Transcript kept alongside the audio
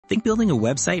Think building a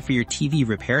website for your TV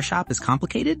repair shop is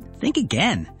complicated? Think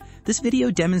again. This video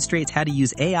demonstrates how to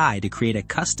use AI to create a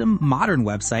custom, modern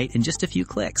website in just a few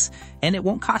clicks, and it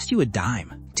won't cost you a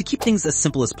dime. To keep things as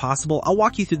simple as possible, I'll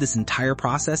walk you through this entire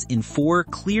process in 4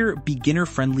 clear,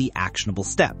 beginner-friendly, actionable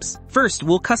steps. First,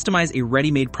 we'll customize a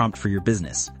ready-made prompt for your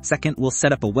business. Second, we'll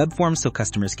set up a web form so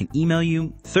customers can email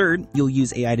you. Third, you'll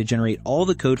use AI to generate all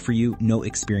the code for you, no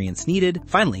experience needed.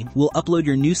 Finally, we'll upload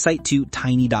your new site to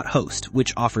tiiny.host,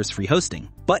 which offers free hosting.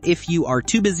 But if you are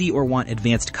too busy or want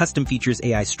advanced custom features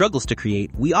AI struggles to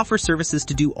create, we offer services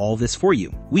to do all this for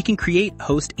you. We can create,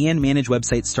 host, and manage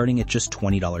websites starting at just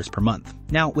 $20 per month.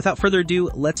 Now, without further ado,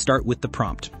 let's start with the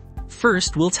prompt.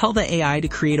 First, we'll tell the AI to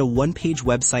create a one-page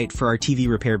website for our TV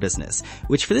repair business,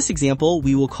 which for this example,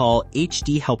 we will call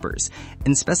HD Helpers,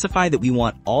 and specify that we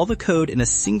want all the code in a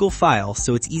single file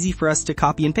so it's easy for us to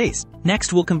copy and paste.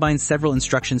 Next, we'll combine several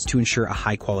instructions to ensure a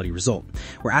high-quality result.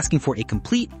 We're asking for a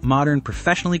complete, modern,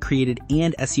 professionally created,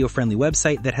 and SEO-friendly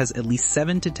website that has at least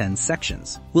 7 to 10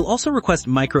 sections. We'll also request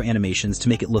micro-animations to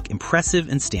make it look impressive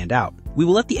and stand out. We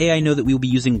will let the AI know that we will be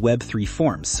using Web3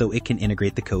 forms so it can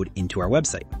integrate the code into our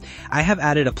website. I have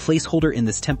added a placeholder in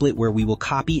this template where we will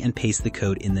copy and paste the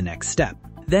code in the next step.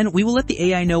 Then we will let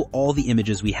the AI know all the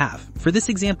images we have. For this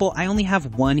example, I only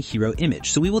have one hero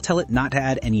image, so we will tell it not to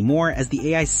add any more as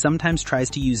the AI sometimes tries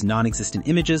to use non-existent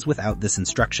images without this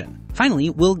instruction. Finally,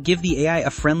 we'll give the AI a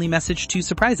friendly message to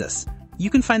surprise us. You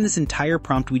can find this entire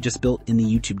prompt we just built in the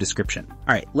YouTube description.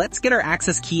 Alright, let's get our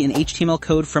access key and HTML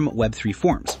code from Web3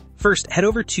 Forms. First, head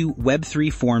over to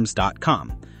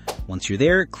web3forms.com. Once you're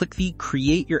there, click the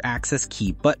Create Your Access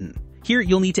Key button. Here,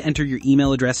 you'll need to enter your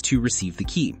email address to receive the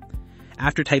key.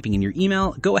 After typing in your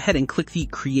email, go ahead and click the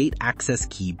Create Access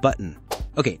Key button.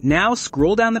 Okay, now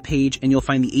scroll down the page and you'll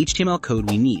find the HTML code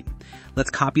we need. Let's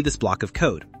copy this block of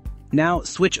code. Now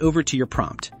switch over to your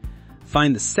prompt.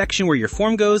 Find the section where your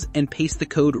form goes and paste the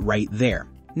code right there.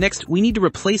 Next, we need to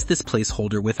replace this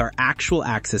placeholder with our actual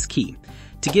access key.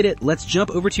 To get it, let's jump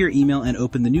over to your email and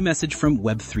open the new message from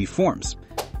Web3 Forms.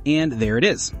 And there it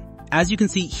is. As you can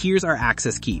see, here's our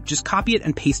access key. Just copy it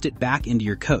and paste it back into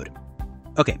your code.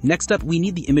 Okay, next up, we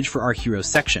need the image for our hero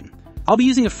section. I'll be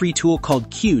using a free tool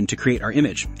called Cont to create our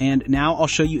image, and now I'll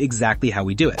show you exactly how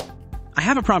we do it. I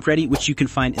have a prompt ready, which you can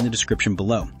find in the description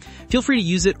below. Feel free to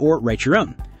use it or write your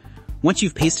own. Once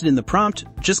you've pasted in the prompt,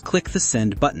 just click the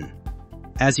Send button.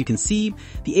 As you can see,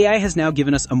 the AI has now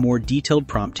given us a more detailed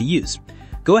prompt to use.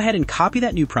 Go ahead and copy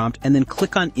that new prompt and then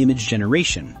click on Image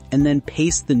Generation, and then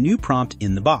paste the new prompt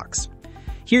in the box.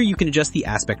 Here you can adjust the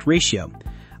aspect ratio.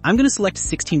 I'm going to select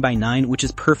 16:9, which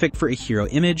is perfect for a hero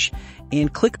image,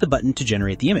 and click the button to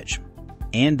generate the image.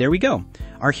 And there we go.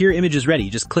 Our hero image is ready.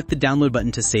 Just click the download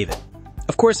button to save it.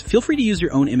 Of course, feel free to use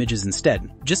your own images instead.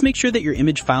 Just make sure that your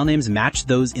image file names match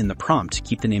those in the prompt.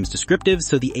 Keep the names descriptive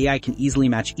so the AI can easily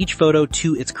match each photo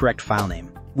to its correct file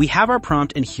name. We have our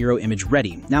prompt and hero image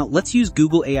ready. Now let's use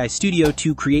Google AI Studio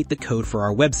to create the code for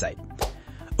our website.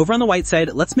 Over on the right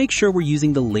side, let's make sure we're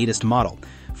using the latest model.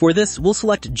 For this, we'll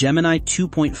select Gemini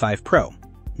 2.5 Pro.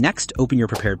 Next, open your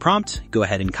prepared prompt, go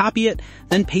ahead and copy it,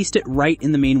 then paste it right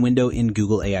in the main window in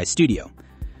Google AI Studio.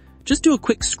 Just do a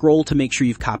quick scroll to make sure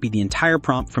you've copied the entire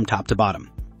prompt from top to bottom.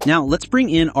 Now let's bring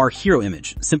in our hero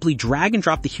image. Simply drag and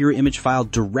drop the hero image file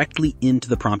directly into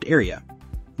the prompt area.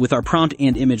 With our prompt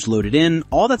and image loaded in,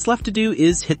 all that's left to do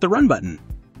is hit the Run button.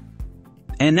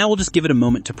 And now we'll just give it a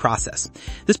moment to process.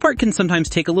 This part can sometimes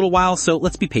take a little while, so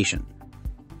let's be patient.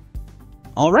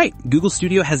 Alright, Google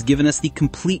Studio has given us the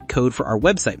complete code for our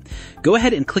website. Go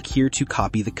ahead and click here to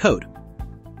copy the code.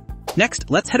 Next,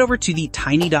 let's head over to the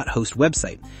tiiny.host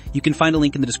website. You can find a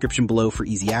link in the description below for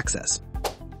easy access.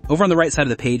 Over on the right side of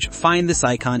the page, find this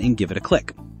icon and give it a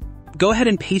click. Go ahead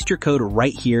and paste your code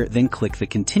right here, then click the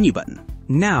Continue button.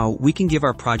 Now we can give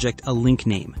our project a link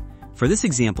name. For this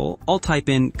example, I'll type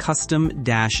in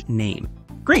custom-name.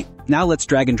 Great. Now let's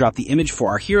drag and drop the image for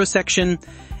our hero section.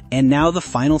 And now the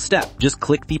final step, just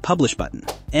click the Publish button.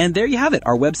 And there you have it,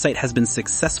 our website has been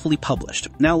successfully published.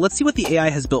 Now let's see what the AI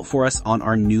has built for us on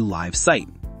our new live site.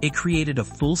 It created a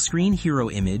full-screen hero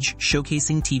image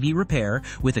showcasing TV repair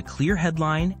with a clear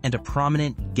headline and a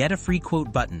prominent Get a Free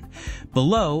Quote button.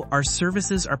 Below, our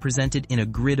services are presented in a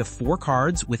grid of 4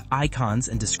 cards with icons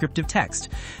and descriptive text.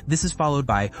 This is followed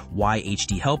by Why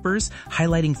HD Helpers,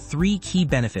 highlighting 3 key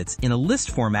benefits in a list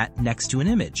format next to an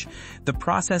image. The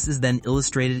process is then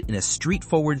illustrated in a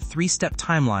straightforward 3-step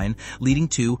timeline leading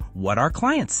to What Our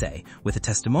Clients Say with a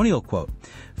testimonial quote.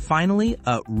 Finally,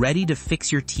 a Ready to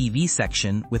Fix Your TV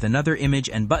section with another image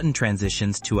and button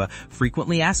transitions to a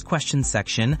Frequently Asked Questions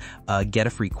section, a Get a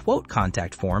Free Quote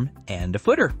contact form, and a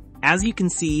footer. As you can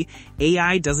see,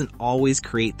 AI doesn't always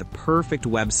create the perfect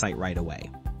website right away.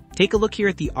 Take a look here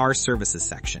at the Our Services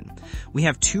section. We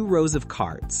have 2 rows of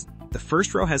cards. The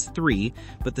first row has 3,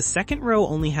 but the second row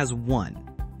only has 1.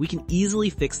 We can easily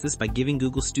fix this by giving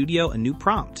Google Studio a new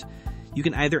prompt. You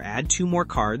can either add 2 more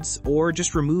cards or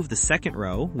just remove the second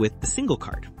row with the single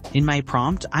card. In my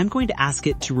prompt, I'm going to ask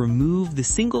it to remove the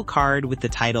single card with the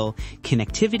title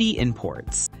Connectivity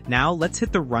Imports. Now let's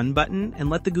hit the Run button and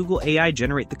let the Google AI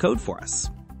generate the code for us.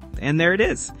 And there it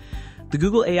is. The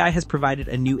Google AI has provided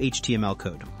a new HTML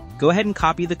code. Go ahead and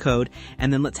copy the code,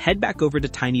 and then let's head back over to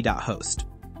tiiny.host.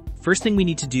 First thing we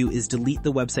need to do is delete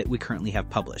the website we currently have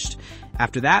published.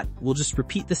 After that, we'll just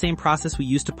repeat the same process we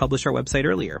used to publish our website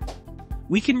earlier.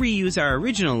 We can reuse our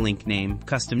original link name,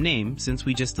 custom name, since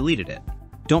we just deleted it.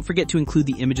 Don't forget to include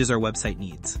the images our website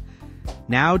needs.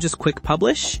 Now just click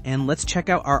Publish, and let's check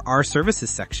out our Services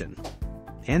section.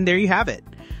 And there you have it.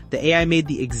 The AI made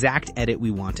the exact edit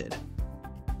we wanted.